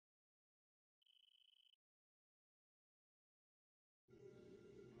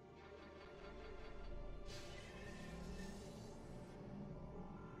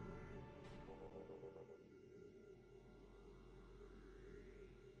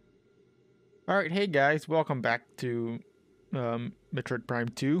Alright, hey guys, welcome back to Metroid Prime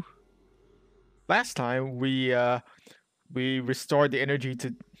 2. Last time we restored the energy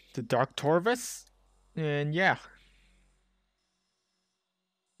to Dark Torvus, and yeah,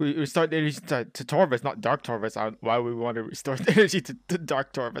 we restored the energy to Torvus, not Dark Torvus. Why we want to restore the energy to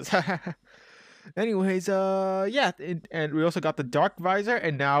Dark Torvus? Anyways, yeah, and we also got the Dark Visor,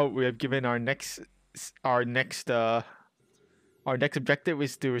 and now we have given our next our next objective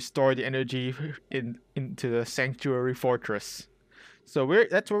is to restore the energy into the Sanctuary Fortress. So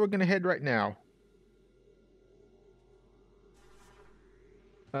that's where we're gonna head right now.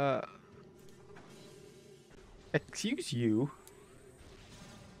 Uh, excuse you.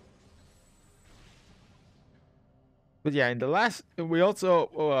 But yeah, in the last, we have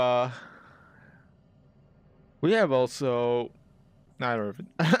also, I don't even,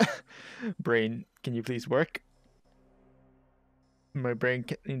 brain. Can you please work? My brain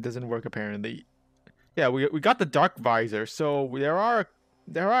it doesn't work apparently. Yeah, we got the Dark Visor, so there are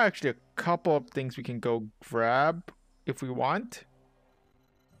actually a couple of things we can go grab if we want.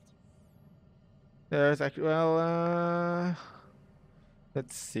 There's actually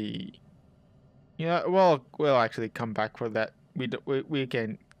let's see. Yeah, we'll actually come back for that. We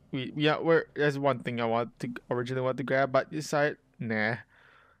can yeah, there's one thing I originally want to grab, but decide nah,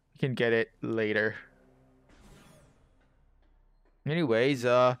 we can get it later. Anyways,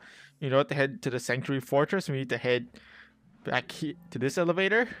 to head to the Sanctuary Fortress, we need to head back here to this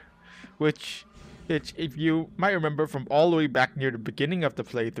elevator, which if you might remember from all the way back near the beginning of the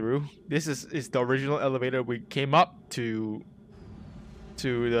playthrough, this is the original elevator we came up to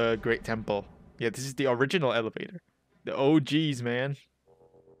the Great Temple. Yeah, this is the original elevator. The OGs, man.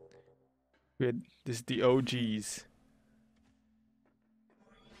 This is the OGs.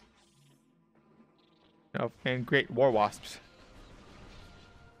 Oh, and great war wasps.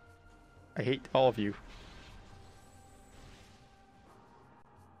 I hate all of you.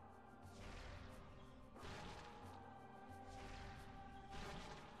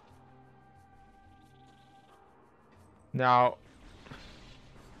 Now,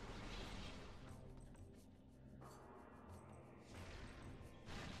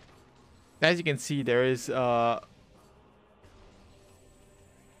 as you can see, there is as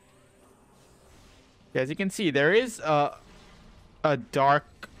you can see, there is a dark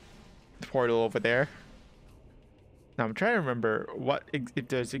portal over there. Now I'm trying to remember if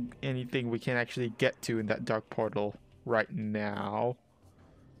there's anything we can actually get to in that dark portal right now.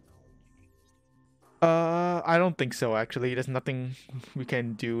 I don't think so actually. There's nothing we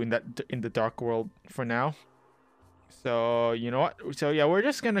can do in the dark world for now. So, you know what? So yeah, we're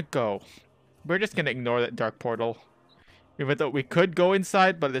just gonna go. We're just gonna ignore that dark portal. Even though we could go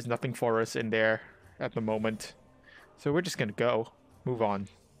inside, but there's nothing for us in there at the moment. So we're just gonna go. Move on.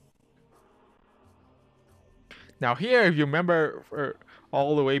 Now here, if you remember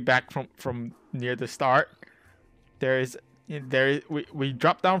all the way back from near the start, we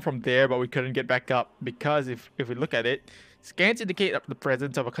dropped down from there, but we couldn't get back up because if we look at it, scans indicate the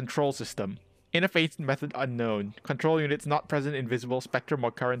presence of a control system. Interface method unknown. Control units not present in visible spectrum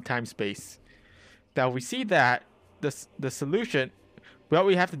or current time space. Now we see that the solution, what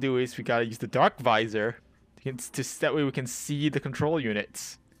we have to do is we gotta use the Dark Visor that way we can see the control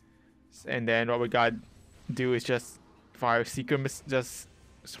units. And then what we gotta do is just fire seeker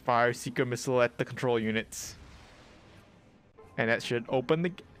missile at the control units. And that should open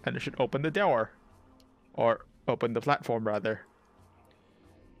the door. Or open the platform rather.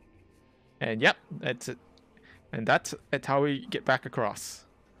 And yep, that's it. And that's how we get back across.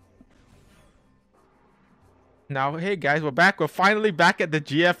 Now, hey guys, we're back. We're finally back at the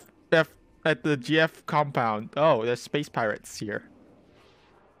GF compound. Oh, there's space pirates here.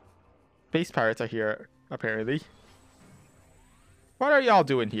 Space pirates are here, apparently. What are y'all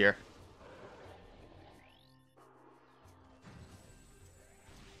doing here?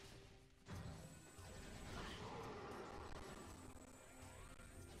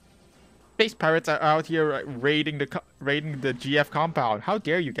 Space pirates are out here raiding the GF compound. How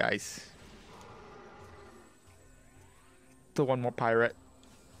dare you guys? Still one more pirate.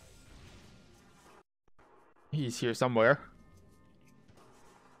 He's here somewhere.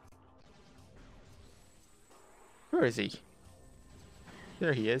 Where is he?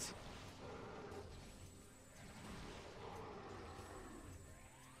 There he is.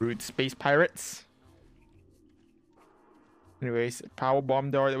 Rude space pirates. Anyways, power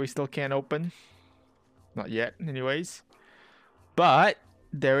bomb door that we still can't open. Not yet, anyways. But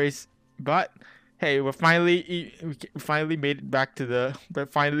hey, we finally made it back to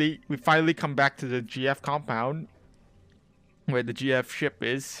we finally come back to the GF compound where the GF ship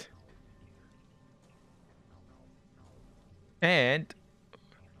is. And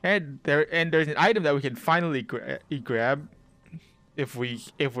there's an item that we can finally grab if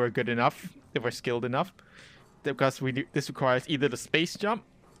we're good enough, if we're skilled enough, because this requires either the space jump.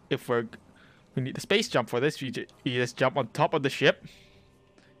 If we need the space jump for this, you just jump on top of the ship,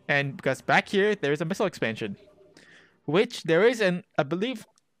 and because back here there is a missile expansion, which there is an I believe,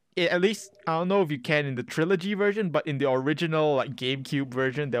 at least I don't know if you can in the trilogy version, but in the original like GameCube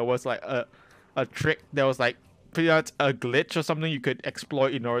version there was like a trick. There was like pretty much a glitch or something you could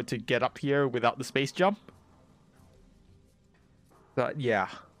exploit in order to get up here without the space jump. But yeah,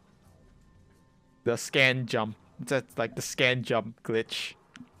 the scan jump. That's like the scan jump glitch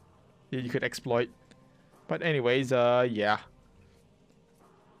you could exploit. But anyways, yeah.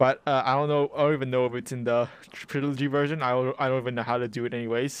 But I don't know. I don't even know if it's in the trilogy version. I don't even know how to do it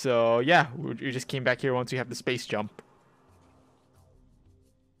anyways. So yeah, we just came back here once we have the space jump.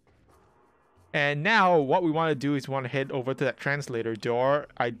 And now what we want to do is we want to head over to that translator door.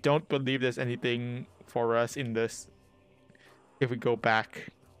 I don't believe there's anything for us in this. If we go back,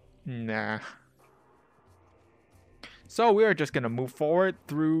 nah. So we are just gonna move forward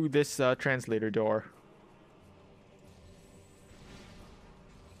through this translator door.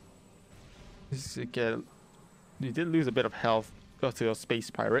 You did lose a bit of health to those space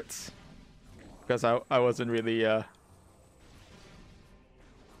pirates, because I wasn't really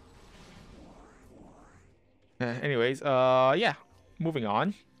anyways, yeah, moving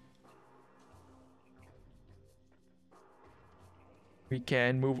on.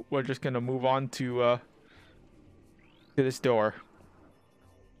 We're just gonna move on to this door.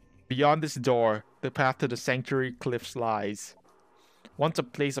 Beyond this door, the path to the sanctuary cliffs lies. Once a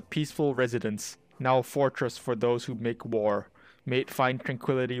place of peaceful residence, now a fortress for those who make war. May it find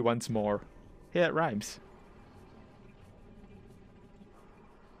tranquility once more. Yeah, it rhymes.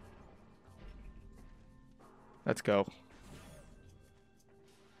 Let's go.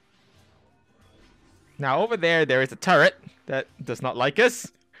 Now over there is a turret that does not like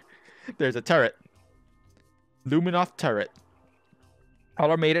us. There's a turret. Luminoth turret.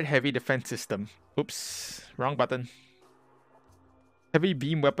 Automated heavy defense system. Oops, wrong button. Heavy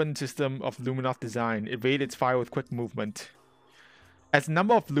beam weapon system of Luminoth design. Evade its fire with quick movement. As the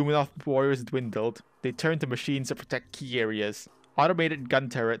number of Luminoth warriors dwindled, they turned to machines to protect key areas. Automated gun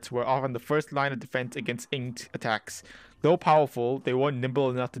turrets were often the first line of defense against inked attacks. Though powerful, they weren't nimble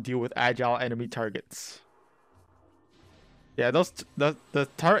enough to deal with agile enemy targets. Yeah, the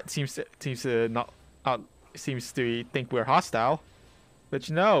turret seems to think we're hostile, but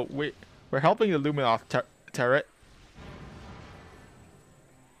no, we're helping the Luminoth turret.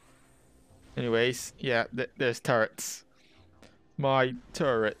 Anyways, yeah, there's turrets. My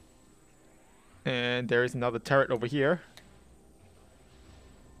turret, and there is another turret over here.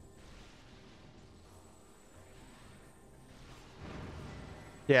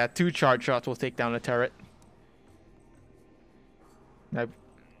 Yeah, 2 charge shots will take down a turret. My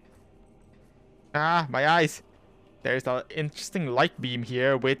eyes. There's an interesting light beam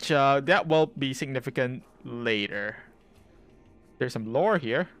here, which that will be significant later. There's some lore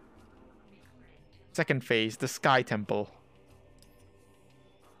here. Second phase, the Sky Temple.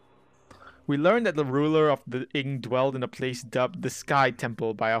 We learned that the ruler of the Ing dwelled in a place dubbed the Sky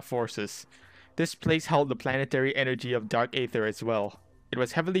Temple by our forces. This place held the planetary energy of Dark Aether as well. It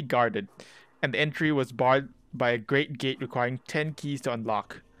was heavily guarded, and the entry was barred by a great gate requiring 10 keys to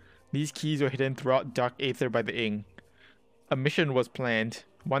unlock. These keys were hidden throughout Dark Aether by the Ing. A mission was planned,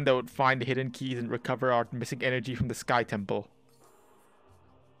 one that would find the hidden keys and recover our missing energy from the Sky Temple.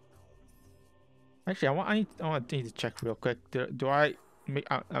 Actually, I need to check real quick. Do I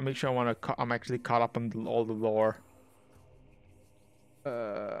make sure I'm actually caught up on all the lore.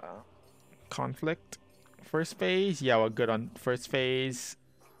 Conflict. First phase? Yeah, we're good on first phase.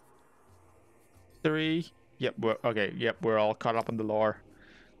 3. Yep, we're all caught up on the lore.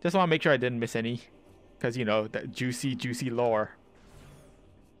 Just want to make sure I didn't miss any. Because, you know, that juicy lore.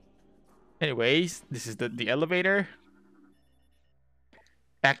 Anyways, this is the elevator.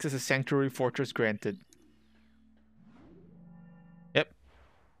 Access to Sanctuary Fortress granted. Yep.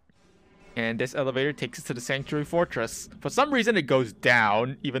 And this elevator takes us to the Sanctuary Fortress. For some reason it goes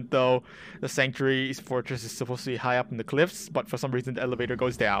down, even though the Sanctuary Fortress is supposed to be high up in the cliffs, but for some reason the elevator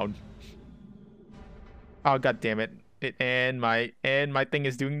goes down. Oh, god damn it. And my thing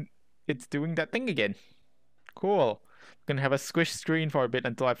is doing that thing again. Cool. I'm gonna have a squish screen for a bit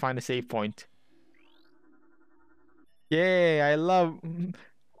until I find a save point. Yay, I love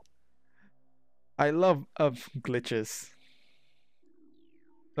glitches.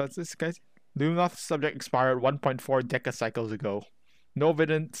 That's this, guys. Luminoth subject expired 1.4 decacycles ago. No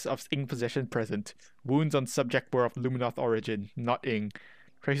evidence of ink possession present. Wounds on subject were of Luminoth origin, not ink.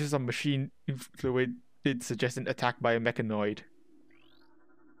 Traces of machine fluid did suggest an attack by a mechanoid.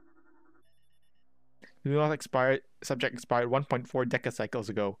 Luminoth subject expired 1.4 decacycles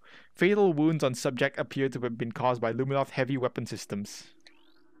ago. Fatal wounds on subject appear to have been caused by Luminoth heavy weapon systems.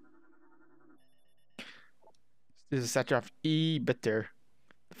 This is a statue of E. Bitter,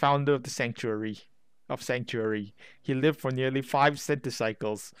 founder of the Sanctuary. He lived for nearly 5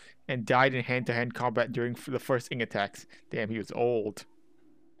 centicycles and died in hand-to-hand combat during the first ink attacks. Damn, he was old.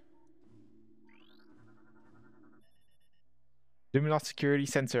 Luminoth security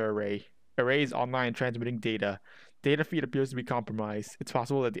sensor array. Array is online and transmitting data. Data feed appears to be compromised. It's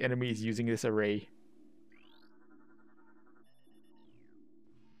possible that the enemy is using this array.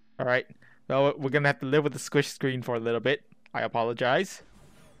 Alright. Well, we're gonna have to live with the squish screen for a little bit. I apologize.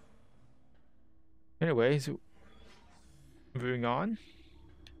 Anyways, moving on.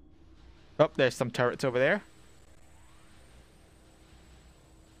 Oh, there's some turrets over there.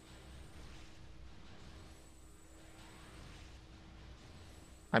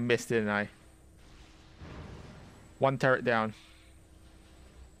 I missed, didn't I? One turret down.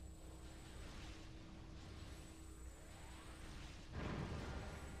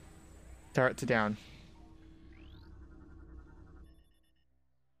 Turrets down.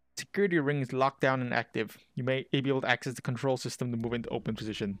 Security ring is locked down and active. You may be able to access the control system to move into open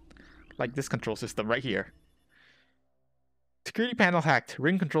position. Like this control system right here. Security panel hacked.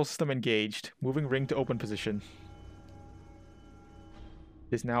 Ring control system engaged. Moving ring to open position.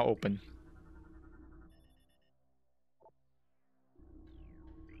 Is now open.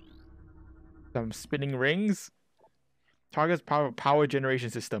 Some spinning rings. Target's power generation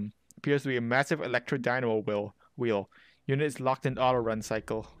system. Appears to be a massive electro dynamo wheel. Unit is locked in auto run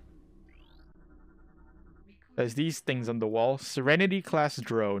cycle. There's these things on the wall. Serenity class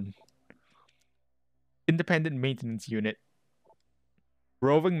drone. Independent maintenance unit.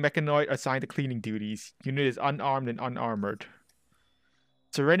 Roving mechanoid assigned to cleaning duties. Unit is unarmed and unarmored.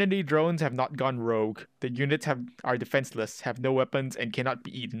 Serenity drones have not gone rogue. The units are defenseless, have no weapons, and cannot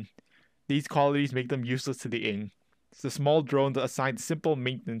be eaten. These qualities make them useless to the ing. The small drones are assigned simple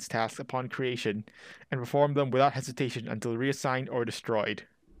maintenance tasks upon creation, and perform them without hesitation until reassigned or destroyed.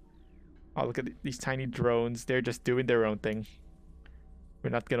 Oh, look at these tiny drones. They're just doing their own thing. We're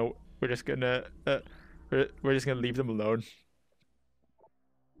just gonna leave them alone.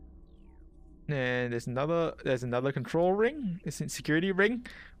 And there's another control ring. It's a security ring,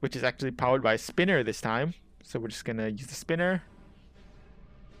 which is actually powered by a spinner this time. So we're just gonna use the spinner.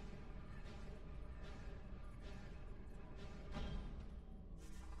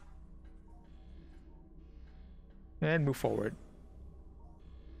 And move forward.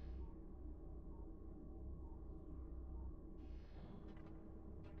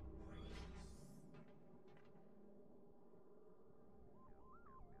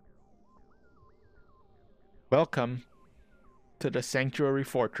 Welcome to the Sanctuary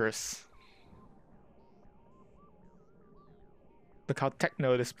Fortress. Look how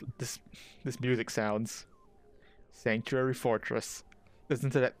techno this music sounds. Sanctuary Fortress. Listen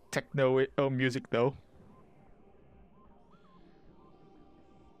to that techno music though.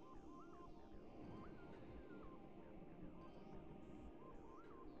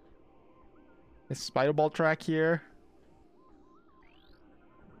 There's spider ball track here.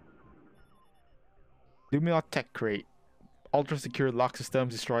 Luminoth Tech Crate. Ultra secure lock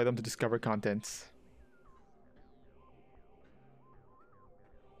systems, destroy them to discover contents.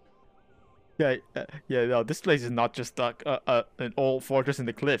 Yeah, no, this place is not just like an old fortress in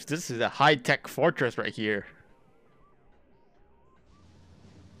the cliffs. This is a high-tech fortress right here.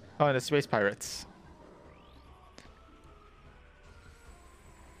 Oh, and the space pirates.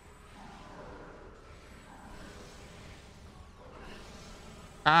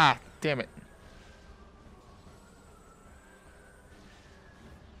 Ah, damn it.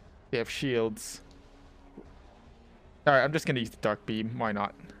 They have shields. Alright, I'm just gonna use the dark beam. Why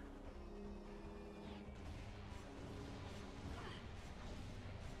not?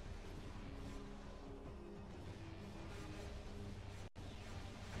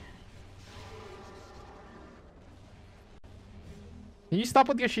 Can you stop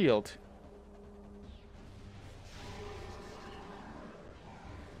with your shield?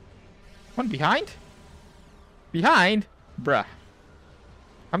 One behind? Behind? Bruh.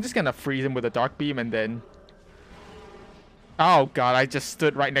 I'm just gonna freeze him with a dark beam and then... Oh god, I just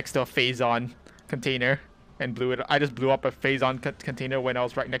stood right next to a Phazon container and blew it. I just blew up a Phazon container when I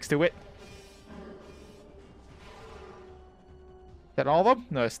was right next to it. Is that all of them?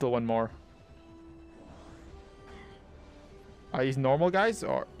 No, there's still one more. Are these normal guys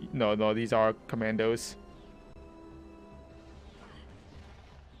or no? No, these are commandos.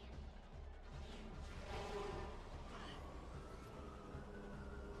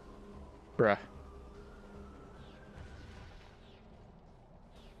 Bruh.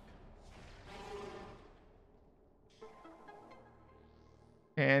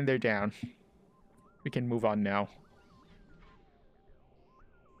 And they're down. We can move on now.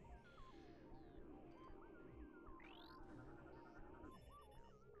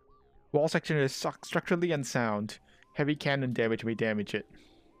 Wall section is structurally unsound. Heavy cannon damage may damage it.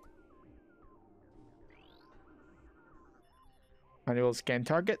 Manual scan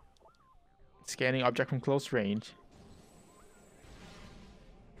target. Scanning object from close range.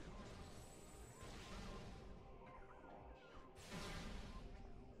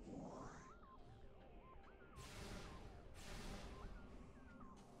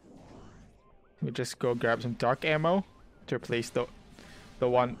 We'll just go grab some dark ammo to replace the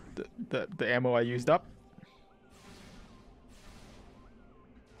ammo I used up.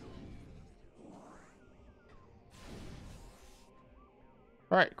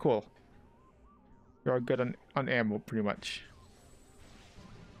 Alright, cool. We are good on ammo pretty much.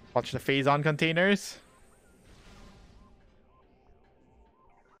 Watch the phase-on containers.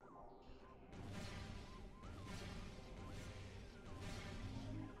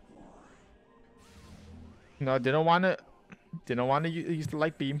 No, didn't wanna use the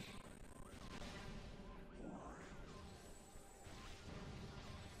light beam.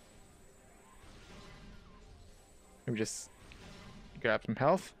 Let me just grab some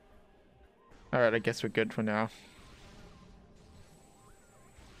health. Alright, I guess we're good for now.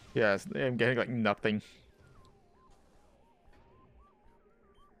 Yes, I'm getting like nothing.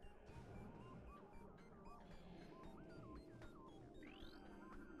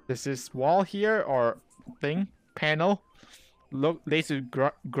 Is this wall here or thing? Panel? Look, laser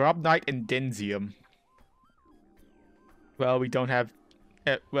Grobnite and Denzium. Well, we don't have,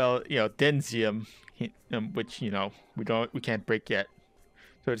 well, you know, Denzium, which, you know, we can't break yet.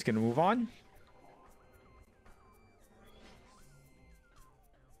 So we're just gonna move on.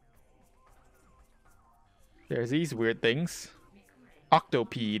 There's these weird things.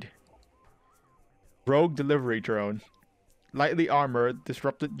 Octopede. Rogue delivery drone. Lightly armored,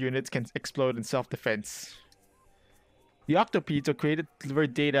 disrupted units can explode in self-defense. The Octopedes are created to deliver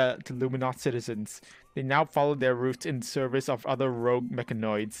data to Luminous citizens. They now follow their routes in service of other rogue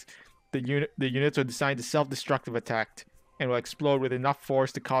mechanoids. The units are designed to self-destructive attack and will explode with enough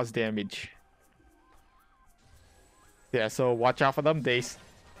force to cause damage. Yeah, so watch out for them. They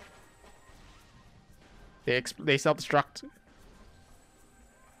self-destruct.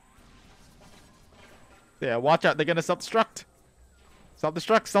 Yeah, watch out. They're gonna self-destruct.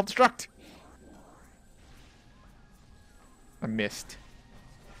 Self-destruct. Self-destruct. I missed.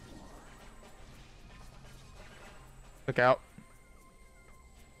 Look out.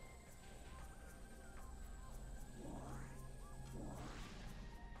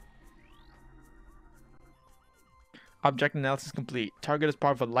 Object analysis complete. Target is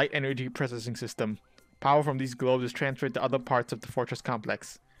part of a light energy processing system. Power from these globes is transferred to other parts of the fortress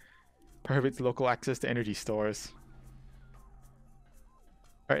complex. Prohibits local access to energy stores.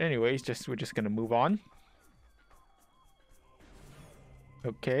 Alright, anyways, we're just gonna move on.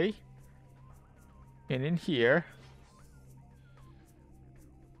 Okay. And in here,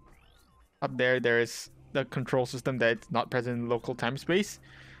 up there is the control system that's not present in local time space.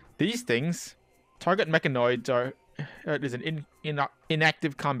 These things, target mechanoids are is an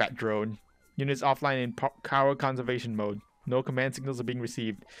inactive combat drone. Units offline in power conservation mode. No command signals are being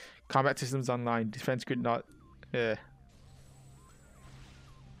received. Combat systems online. Defense grid not. There's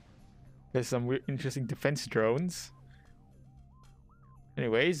some weird, interesting defense drones.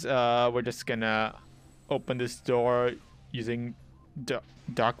 Anyways, we're just gonna open this door using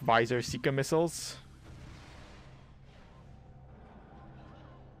dark visor seeker missiles.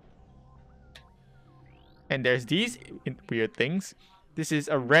 And there's these weird things. This is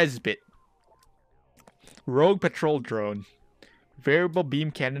a Resbit. Rogue patrol drone. Variable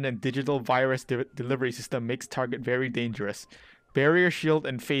beam cannon and digital virus delivery system makes target very dangerous. Barrier shield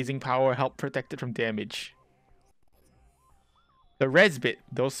and phasing power help protect it from damage. The Resbit,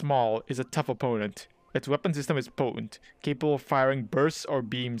 though small, is a tough opponent. Its weapon system is potent, capable of firing bursts or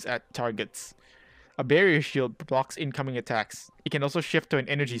beams at targets. A barrier shield blocks incoming attacks. It can also shift to an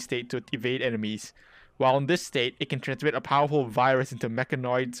energy state to evade enemies. While in this state, it can transmit a powerful virus into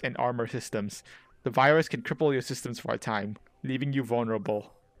mechanoids and armor systems. The virus can cripple your systems for a time, leaving you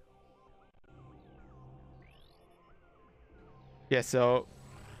vulnerable. Yeah, so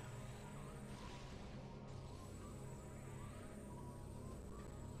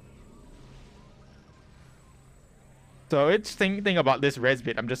So interesting thing about this res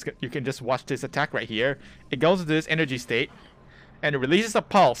bit, you can just watch this attack right here. It goes into this energy state, and it releases a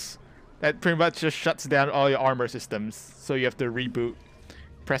pulse that pretty much just shuts down all your armor systems. So you have to reboot.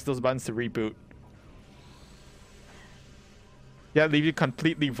 Press those buttons to reboot. Yeah, leave you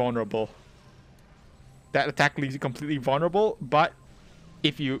completely vulnerable. That attack leaves you completely vulnerable, but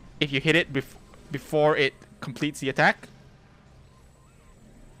if you hit it before it completes the attack,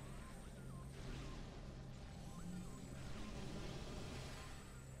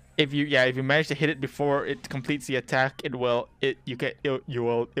 if you manage to hit it before it completes the attack, it will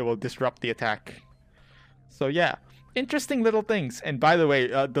disrupt the attack. So yeah, interesting little things. And by the way,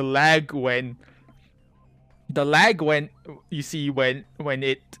 the lag when you see when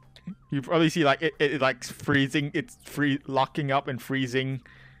it, you probably see like it like freezing, it's locking up and freezing.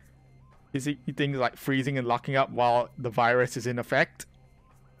 You see things like freezing and locking up while the virus is in effect.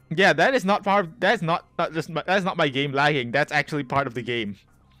 Yeah, that is not part of, that's not my game lagging. That's actually part of the game.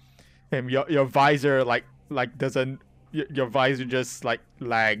 And your visor like doesn't, your visor just like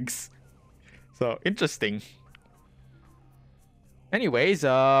lags. So interesting. Anyways,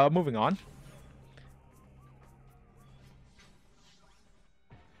 moving on.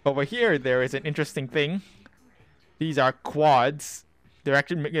 Over here, there is an interesting thing. These are quads. They're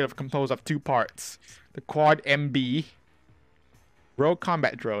actually composed of two parts. The quad MB, rogue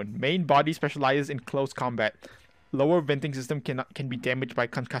combat drone. Main body specializes in close combat. Lower venting system can be damaged by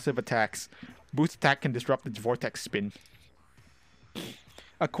concussive attacks. Boost attack can disrupt its vortex spin.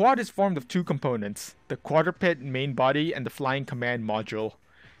 A quad is formed of two components, the quadruped main body and the flying command module.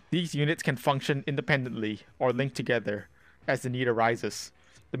 These units can function independently or link together as the need arises.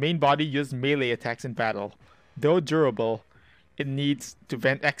 The main body uses melee attacks in battle. Though durable, it needs to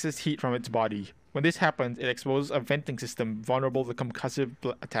vent excess heat from its body. When this happens, it exposes a venting system vulnerable to concussive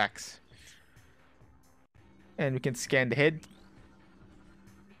attacks. And we can scan the head.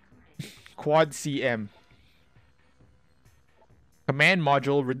 Quad CM. Command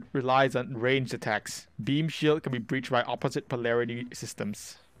module relies on ranged attacks. Beam shield can be breached by opposite polarity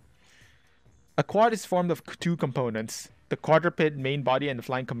systems. A quad is formed of two components, the quadruped main body and the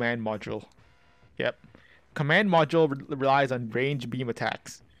flying command module. Yep. Command module relies on ranged beam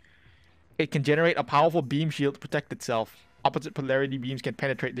attacks. It can generate a powerful beam shield to protect itself. Opposite polarity beams can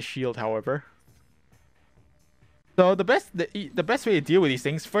penetrate the shield, however. So the best way to deal with these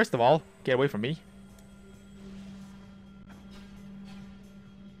things, first of all, get away from me.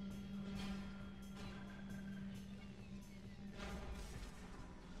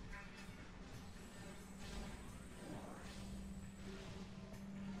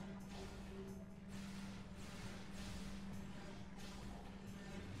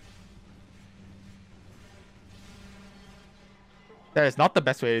 That is not the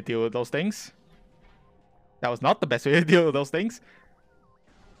best way to deal with those things. That was not the best way to deal with those things.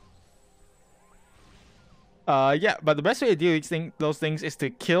 Yeah, but the best way to deal with those things is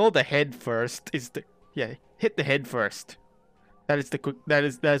to kill the head first. Hit the head first. That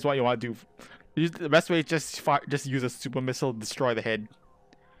is what you want to do. The best way is just use a super missile to destroy the head.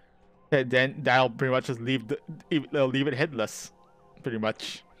 And then that'll pretty much just leave it headless, pretty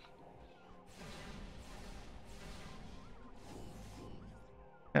much.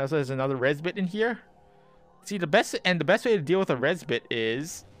 And also, there's another res bit in here. See, the best way to deal with a res bit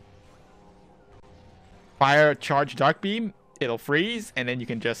is fire a charged dark beam. It'll freeze, and then you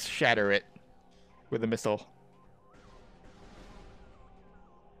can just shatter it with a missile.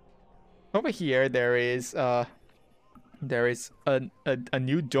 Over here, there is a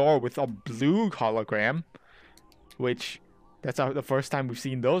new door with a blue hologram, which that's the first time we've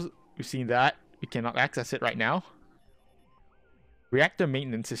seen those. We've seen that. We cannot access it right now. Reactor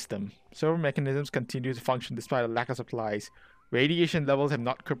maintenance system. Server mechanisms continue to function despite a lack of supplies. Radiation levels have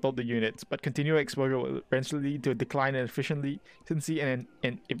not crippled the units, but continual exposure will eventually lead to a decline in efficiency and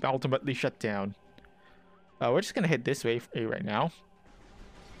ultimately shut down. We're just gonna head this way right now.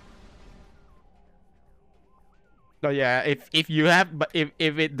 Oh yeah, if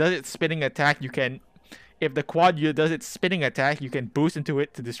it does its spinning attack, you can. If the quad does its spinning attack, you can boost into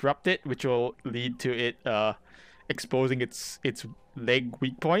it to disrupt it, which will lead to it exposing its leg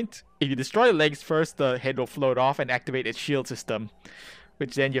weak point. If you destroy the legs first, the head will float off and activate its shield system,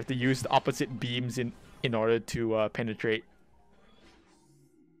 which then you have to use the opposite beams in order to penetrate.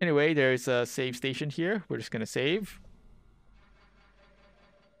 Anyway, there's a save station here. We're just gonna save.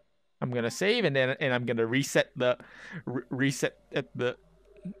 I'm gonna save and I'm gonna reset the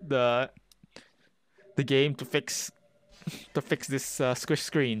game to fix this squish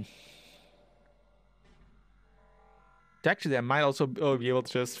screen. Actually, I might also be able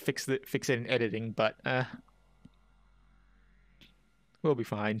to just fix it in editing, but We'll be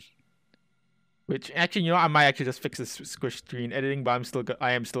fine. Which actually, you know, I might actually just fix this squish screen editing, but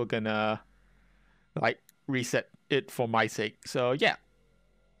I am still gonna like reset it for my sake. So yeah.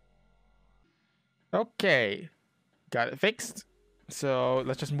 Okay, got it fixed. So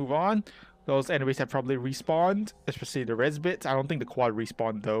let's just move on. Those enemies have probably respawned, especially the res bits. I don't think the quad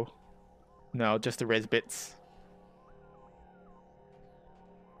respawned though. No, just the res bits.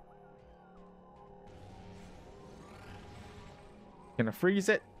 Gonna freeze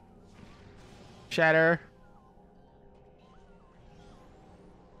it. Shatter.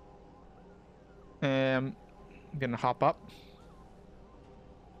 I'm gonna hop up.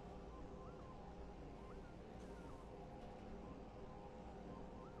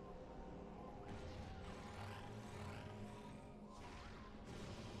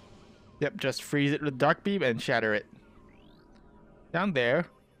 Yep, just freeze it with dark beam and shatter it. Down there,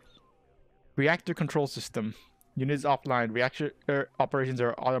 reactor control system. Units offline. Reactor operations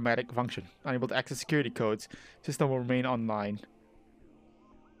are automatic function. Unable to access security codes. System will remain online.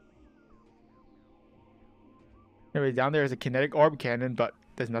 Anyway, down there is a kinetic orb cannon, but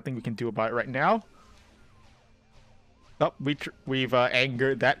there's nothing we can do about it right now. Oh, we've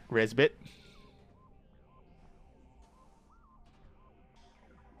angered that res bit.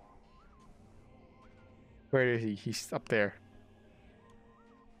 Where is he? He's up there.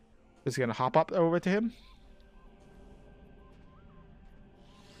 Just gonna hop up over to him.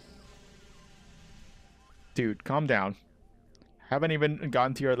 Dude, calm down. Haven't even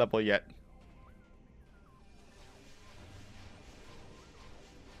gotten to your level yet.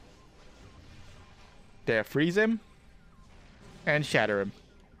 There, freeze him. And shatter him.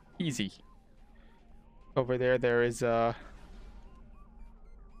 Easy. Over there, there's a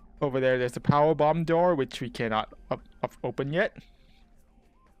power bomb door, which we cannot open yet.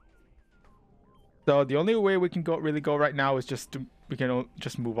 So the only way we can really go right now is just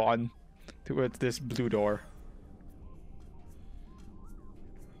just move on towards this blue door.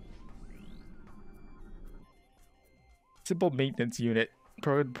 Simple maintenance unit.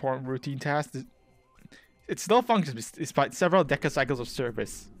 Perform routine tasks. It still functions despite several decacycles of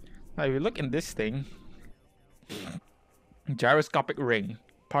service. Now, if you look in this thing, gyroscopic ring,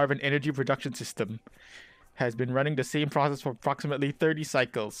 part of an energy production system, has been running the same process for approximately 30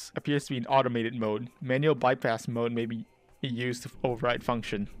 cycles. Appears to be in automated mode. Manual bypass mode may be used to override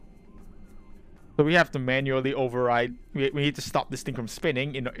function. So we have to manually override. We need to stop this thing from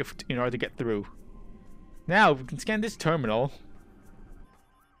spinning in order to get through. Now we can scan this terminal.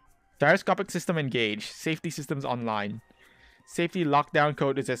 Gyroscopic system engaged. Safety systems online. Safety lockdown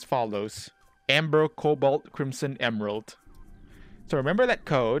code is as follows: Amber, Cobalt, Crimson, Emerald. So remember that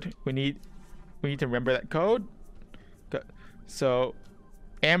code. We need to remember that code. So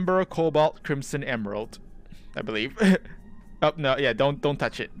Amber, Cobalt, Crimson, Emerald, I believe. Oh no, yeah, don't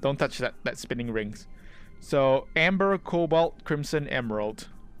touch it. Don't touch that spinning rings. So Amber, Cobalt, Crimson, Emerald.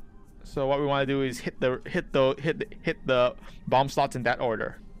 So what we want to do is hit the bomb slots in that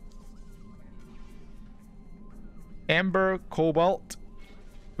order. Amber, Cobalt,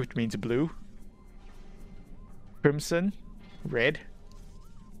 which means blue. Crimson, red.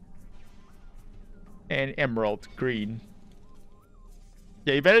 And Emerald, green.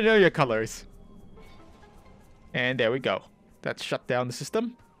 Yeah, you better know your colors. And there we go. That's shut down the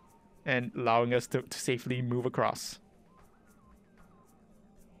system and allowing us to safely move across.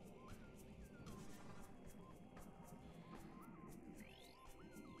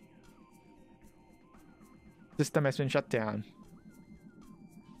 System has been shut down.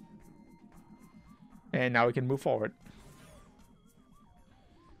 And now we can move forward.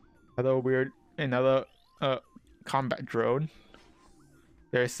 Another combat drone.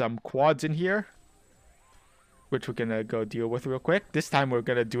 There's some quads in here, which we're gonna go deal with real quick. This time we're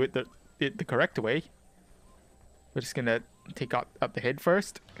gonna do it the correct way. We're just gonna take out the head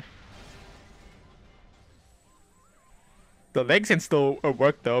first. The legs can still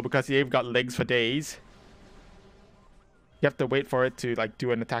work though, because they've got legs for days. You have to wait for it to like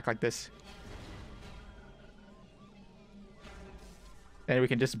do an attack like this. And we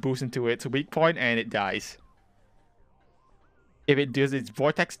can just boost into its weak point and it dies. If it does its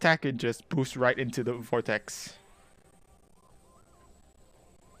vortex attack, it just boosts right into the vortex.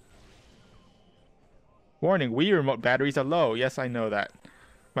 Warning, Wii remote batteries are low. Yes, I know that.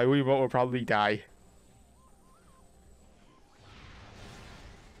 My Wii remote will probably die.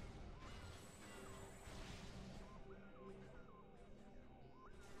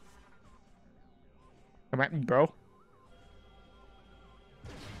 Come at me, bro.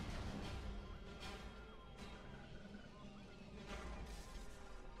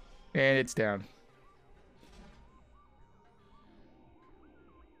 And it's down.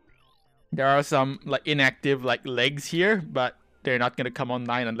 There are some like inactive like legs here, but they're not gonna come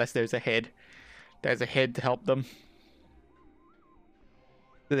online unless there's a head. There's a head to help them.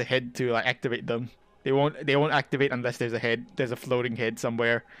 There's a head to like activate them. They won't activate unless there's a head. There's a floating head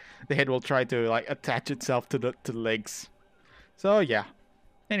somewhere. The head will try to like attach itself to the legs. So yeah.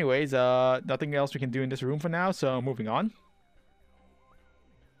 Anyways, nothing else we can do in this room for now, so moving on.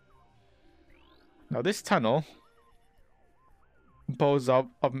 Now this tunnel composed of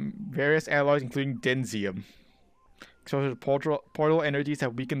various alloys including densium. Exposure to portal energies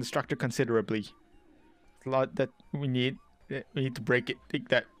have weakened the structure considerably. A lot that we need to break it. Take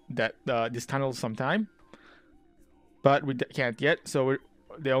this tunnel sometime, but we can't yet. So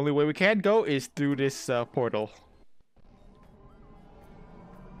the only way we can go is through this portal.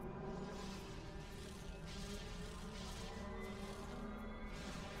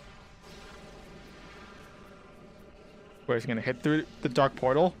 We're just gonna head through the dark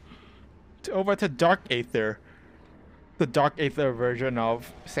portal over to Dark Aether, the Dark Aether version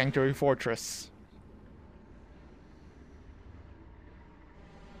of Sanctuary Fortress.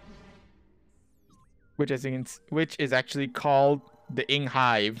 Which is actually called the Ing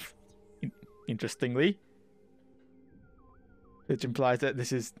Hive, interestingly. Which implies that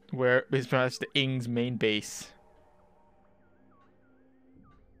this is perhaps the Ing's main base.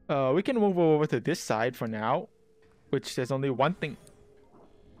 We can move over to this side for now, which there's only one thing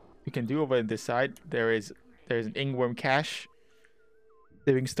we can do over on this side. There's an Ingworm cache,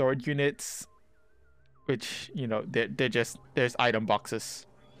 living storage units, which they're just there's item boxes,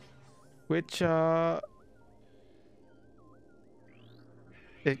 which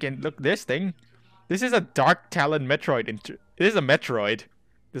it can look this thing. This is a Dark Talon Metroid. It is a Metroid.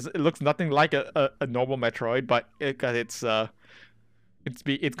 It looks nothing like a normal Metroid, but it's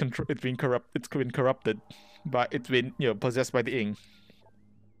been corrupted, but it's been possessed by the Ing.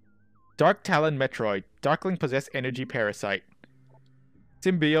 Dark Talon Metroid. Darkling possessed energy parasite.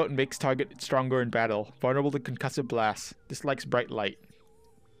 Symbiote makes target stronger in battle. Vulnerable to concussive blasts. Dislikes bright light.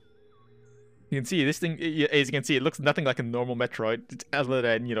 You can see this thing. As you can see, it looks nothing like a normal Metroid, other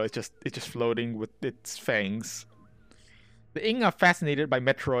than it's just floating with its fangs. The Ing are fascinated by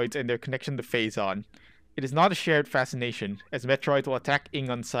Metroids and their connection to Phazon. It is not a shared fascination, as Metroids will attack Ing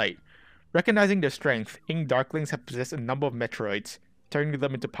on sight. Recognizing their strength, Ing Darklings have possessed a number of Metroids, turning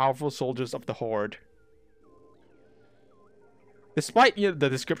them into powerful soldiers of the Horde. Despite the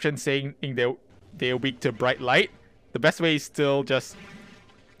description saying they're weak to bright light, the best way is still just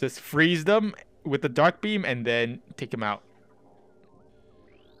freeze them with the dark beam and then take them out.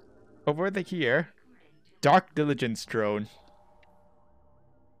 Over here, Dark Diligence Drone.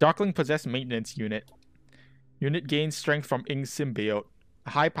 Darkling possessed maintenance unit. Unit gains strength from Ing's symbiote.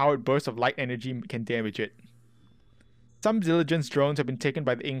 A high-powered burst of light energy can damage it. Some diligence drones have been taken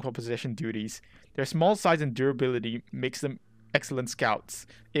by the Ing for possession duties. Their small size and durability makes them excellent scouts,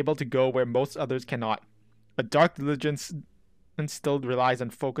 able to go where most others cannot. A dark diligence still relies on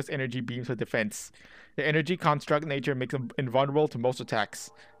focused energy beams for defense. The energy construct nature makes them invulnerable to most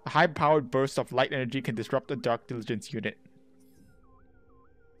attacks. A high-powered burst of light energy can disrupt a dark diligence unit.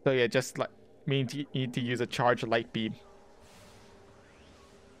 So yeah, just like means you need to use a charged light beam.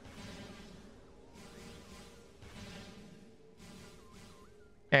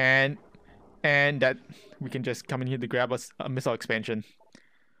 And that we can just come in here to grab a missile expansion.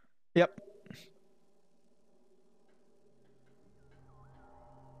 Yep.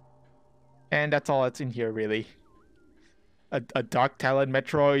 And that's all that's in here, really. A Dark Talon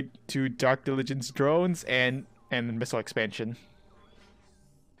Metroid, 2 Dark Diligence drones, and a missile expansion.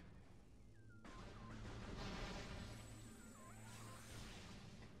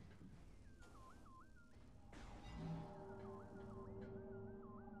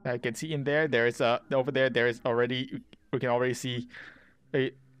 I can see in there. Over there. There is already. We can already see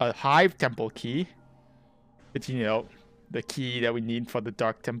a Hive Temple key. It's the key that we need for the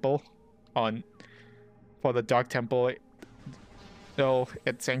Dark Temple. For the Dark Temple. So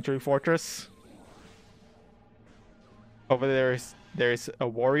at Sanctuary Fortress. Over there's a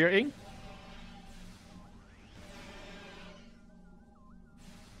Warrior Ing.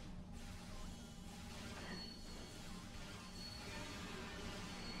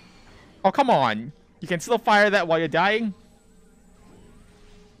 Oh, come on. You can still fire that while you're dying?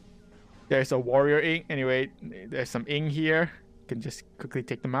 There's a Warrior Ing. Anyway, there's some Ing here. You can just quickly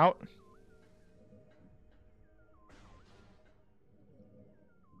take them out.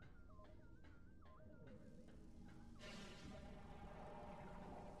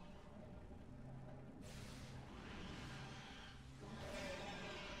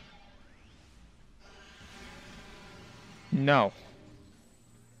 No.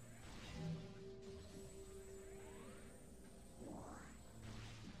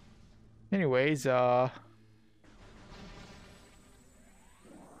 Anyways, can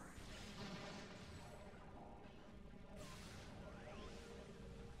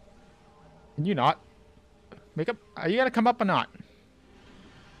you not make up? Are you gonna come up or not?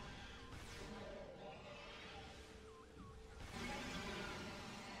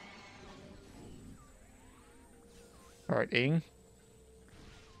 All right, Ing.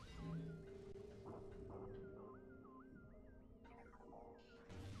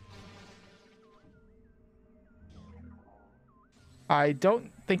 I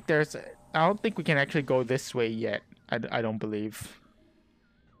don't think there's. I don't think we can actually go this way yet. I don't believe.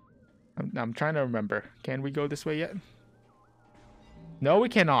 I'm trying to remember. Can we go this way yet? No, we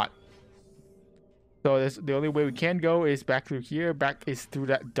cannot. So the only way we can go is back through here. Back is through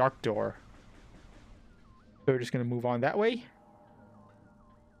that dark door. So we're just gonna move on that way.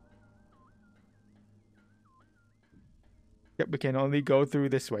 Yep, we can only go through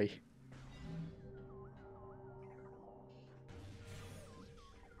this way.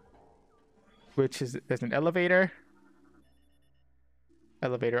 Which is, there's an elevator.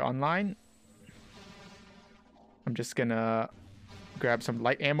 Elevator online. I'm just gonna grab some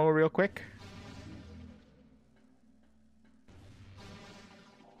light ammo real quick.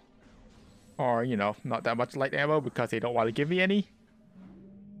 Or, you know, not that much light ammo because they don't want to give me any.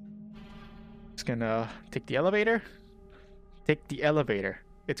 Just gonna take the elevator. Take the elevator.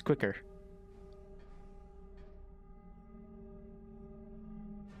 It's quicker.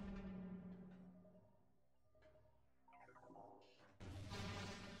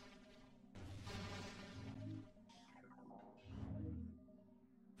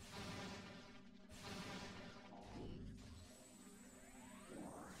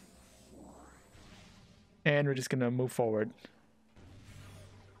 And we're just gonna move forward.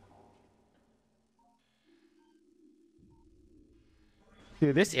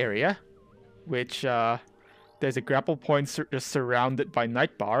 To this area, which there's a grapple point just surrounded by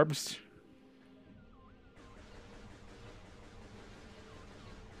night barbs.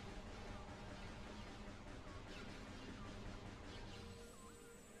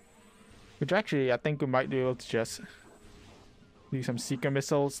 Which actually, I think we might be able to just do some seeker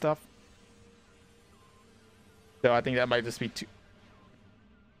missile stuff. So I think that might just be too...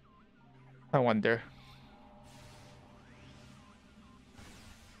 I wonder.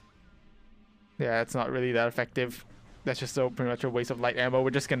 Yeah, it's not really that effective. That's just so pretty much a waste of light ammo. We're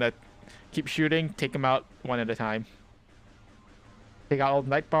just gonna keep shooting, take them out one at a time. Take out all the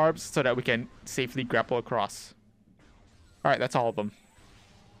night barbs so that we can safely grapple across. Alright, that's all of them.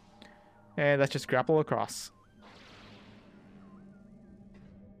 And let's just grapple across.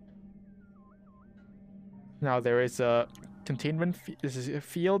 Now there is a containment. This is a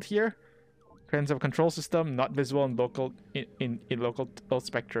field here. Currents of control system not visible in local in local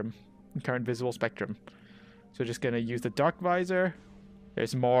spectrum, in current visual spectrum. So just gonna use the dark visor.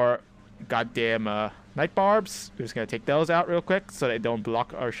 There's more goddamn night barbs. We're just gonna take those out real quick so they don't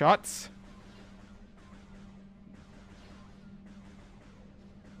block our shots.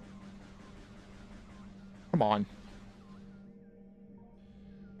 Come on.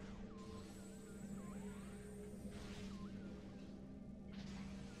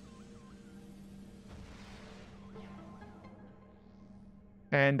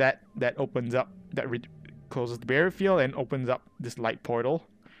 And that opens up, closes the barrier field and opens up this light portal.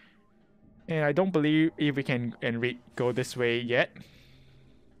 And I don't believe if we can go this way yet.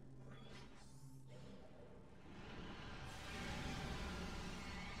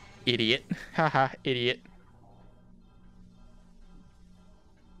 Idiot. Haha, idiot.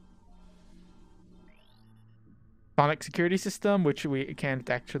 Sonic security system, which we can't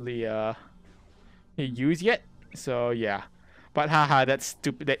actually use yet. So yeah. But haha, that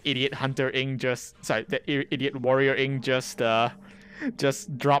stupid, that idiot Hunter Ing just, sorry, that idiot Warrior Ing just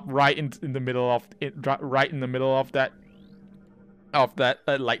dropped right in the middle of it, dropped right in the middle of that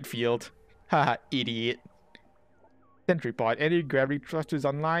light field. Haha, idiot. Sentry pod, anti-gravity thrusters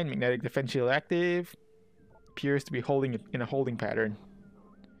online, magnetic defense shield active. Appears to be holding in a holding pattern.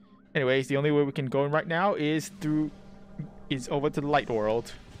 Anyways, the only way we can go in right now is over to the light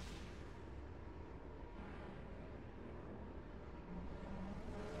world.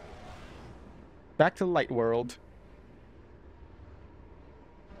 Back to the light world.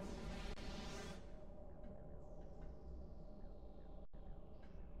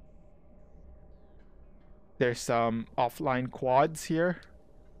 There's some offline quads here.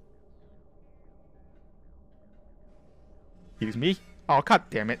 Excuse me. Oh, god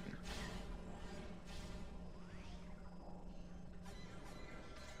damn it.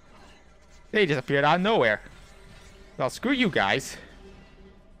 They just appeared out of nowhere. Well, screw you guys.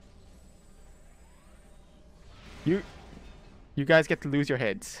 You guys get to lose your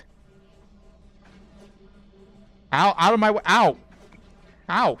heads. Ow, out of my way. Ow.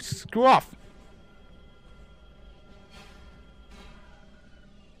 Ow, screw off.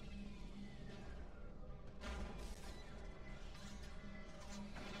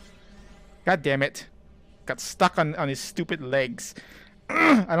 God damn it. Got stuck on his stupid legs.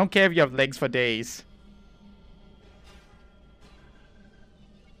 I don't care if you have legs for days.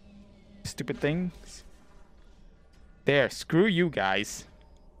 Stupid things. There, screw you guys.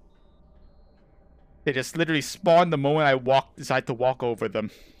 They just literally spawned the moment I decide to walk over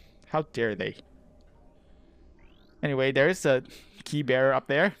them. How dare they? Anyway, there's a key bearer up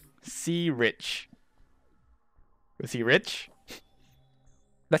there. See Rich. Was he rich?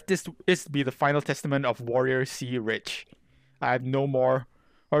 Let this be the final testament of warrior C. Rich. I have no more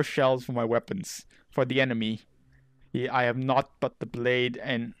or shells for my weapons. For the enemy, I have naught but the blade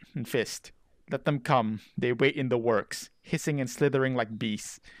and fist. Let them come. They wait in the works, hissing and slithering like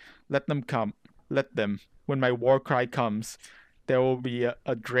beasts. Let them come. Let them. When my war cry comes, there will be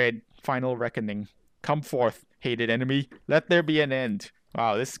a dread final reckoning. Come forth, hated enemy. Let there be an end.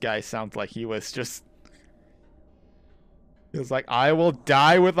 Wow, this guy sounds like he was just... He was like, I will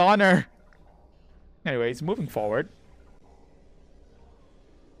die with honor. Anyways, moving forward.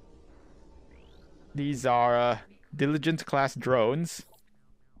 These are Diligent class drones.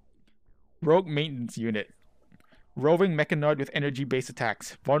 Rogue maintenance unit. Roving mechanoid with energy-based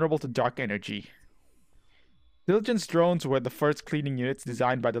attacks. Vulnerable to dark energy. Diligence drones were the first cleaning units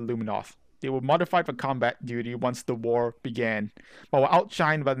designed by the Luminoth. They were modified for combat duty once the war began, but were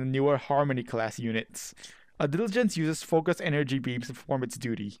outshined by the newer Harmony class units. A Diligence uses focused energy beams to perform its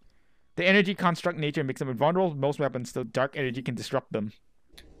duty. The energy construct nature makes them invulnerable to most weapons, so dark energy can disrupt them.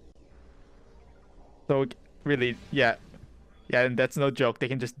 So, really, yeah, and that's no joke. They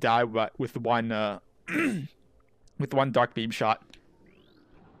can just die with one, with one dark beam shot.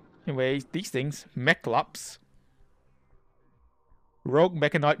 Anyways, these things, Mechlops. Rogue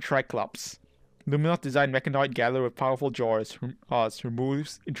Mechanoid Triclops. Luminoth designed Mechanoid gatherer with powerful jaws,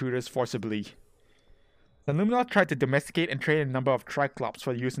 removes intruders forcibly. The Luminoth tried to domesticate and train a number of Triclops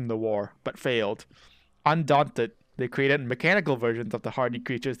for use in the war, but failed. Undaunted, they created mechanical versions of the hardy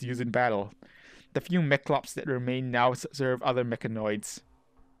creatures used in battle. The few Mechlops that remain now serve other Mechanoids,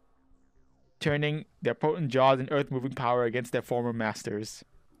 turning their potent jaws and earth-moving power against their former masters.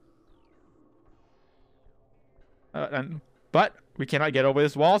 But we cannot get over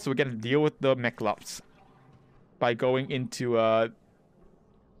this wall, so we're gonna deal with the Mechlops by going into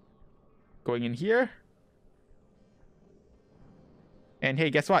going in here. And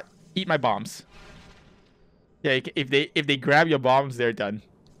hey, guess what? Eat my bombs. Yeah, if they grab your bombs, they're done.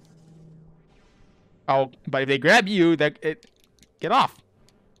 Oh, but if they grab you, get off.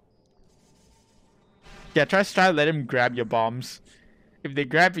 Yeah, try to let him grab your bombs. If they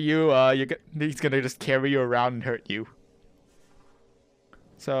grab you, he's gonna just carry you around and hurt you.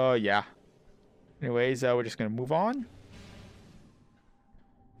 So yeah. Anyways, we're just gonna move on.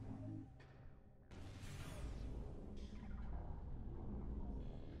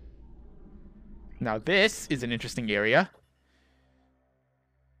 Now this is an interesting area.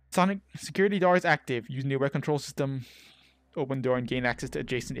 Sonic security door is active. Use nearby control system. Open door and gain access to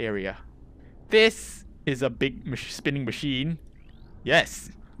adjacent area. This is a big spinning machine. Yes.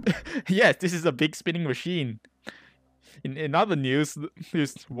 Yes, this is a big spinning machine. In other news,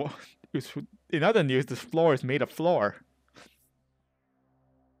 this floor is made of floor.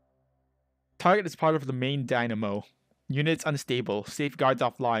 Target is part of the main dynamo. Units unstable. Safeguards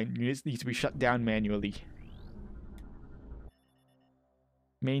offline. Units need to be shut down manually.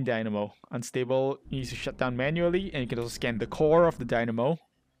 Main dynamo. Unstable. Needs to shut down manually. And you can also scan the core of the dynamo.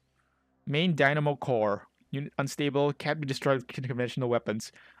 Main dynamo core. Unit unstable. Can't be destroyed with conventional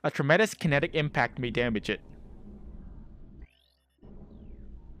weapons. A tremendous kinetic impact may damage it.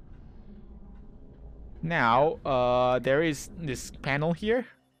 Now, there is this panel here,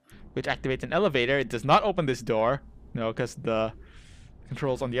 which activates an elevator. It does not open this door. No, because the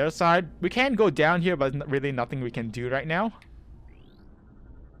controls on the other side. We can go down here, but really nothing we can do right now.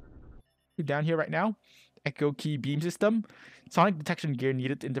 Down here right now. Echo key beam system. Sonic detection gear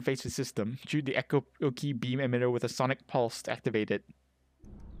needed to interface with system. Shoot the echo key beam emitter with a sonic pulse to activate it.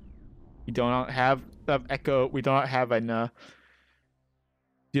 We do not have echo. We do not have an.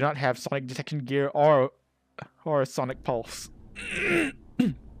 Do not have sonic detection gear or a sonic pulse.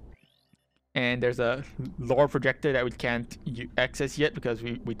 And there's a lore projector that we can't access yet because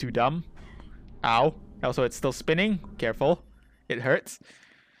we're too dumb. Ow. Also, it's still spinning. Careful. It hurts.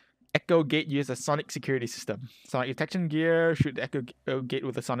 Echo Gate uses a sonic security system. Sonic detection gear, shoot the Echo Gate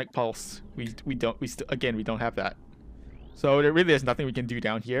with a sonic pulse. We don't have that. So there really is nothing we can do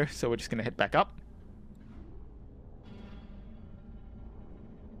down here. So we're just gonna head back up.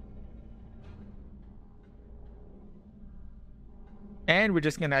 And we're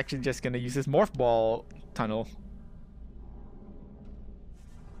just gonna use this morph ball tunnel.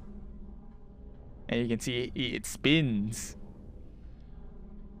 And you can see it spins.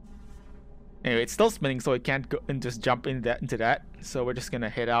 Anyway, it's still spinning, so it can't go and just jump into that. So we're just gonna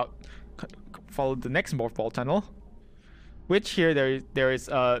head out, follow the next morph ball tunnel. Which here there is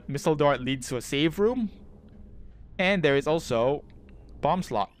a missile door that leads to a save room, and there is also bomb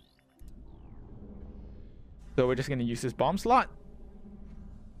slot. So we're just gonna use this bomb slot.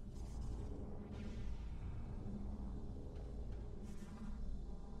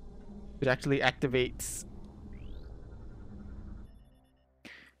 It actually activates.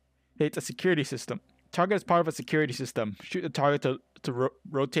 It's a security system. Target is part of a security system. Shoot the target to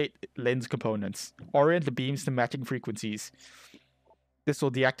rotate lens components. Orient the beams to matching frequencies. This will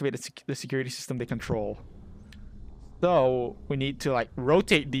deactivate the security system they control. So we need to like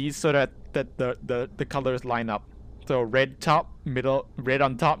rotate these so that the colors line up. So red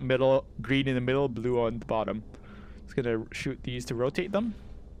on top, middle, green in the middle, blue on the bottom. It's gonna shoot these to rotate them.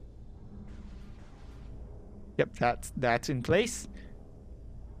 Yep, that's in place.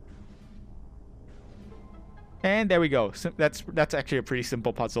 And there we go. So that's actually a pretty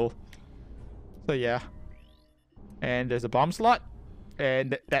simple puzzle. So yeah. And there's a bomb slot.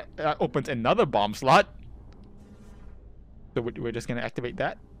 And that opens another bomb slot. So we're just gonna activate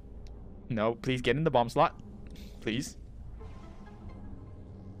that. No, please get in the bomb slot. Please.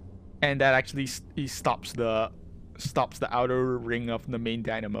 And that actually stops the outer ring of the main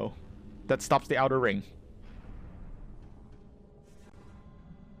dynamo. That stops the outer ring.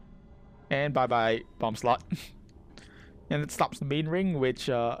 And bye-bye bomb slot. And it stops the main ring, which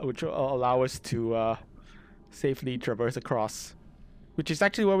will allow us to safely traverse across, which is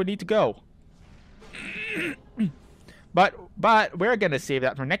actually where we need to go. but we're gonna save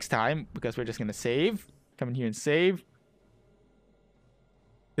that for next time, because we're just gonna save. Come in here and save.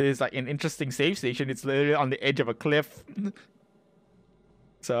 It is like an interesting save station. It's literally on the edge of a cliff.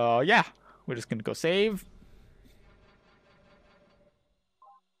 So yeah, we're just gonna go save.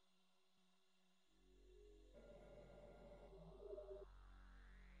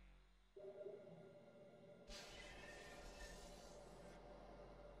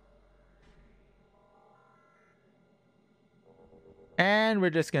 And we're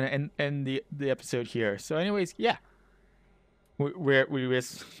just gonna end the episode here. So anyways, yeah. We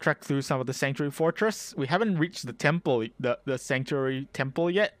just trekked through some of the Sanctuary Fortress. We haven't reached the temple, the Sanctuary Temple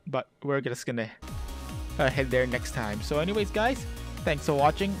yet, but we're just gonna head there next time. So anyways, guys, thanks for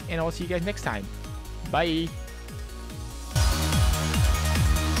watching, and I'll see you guys next time. Bye!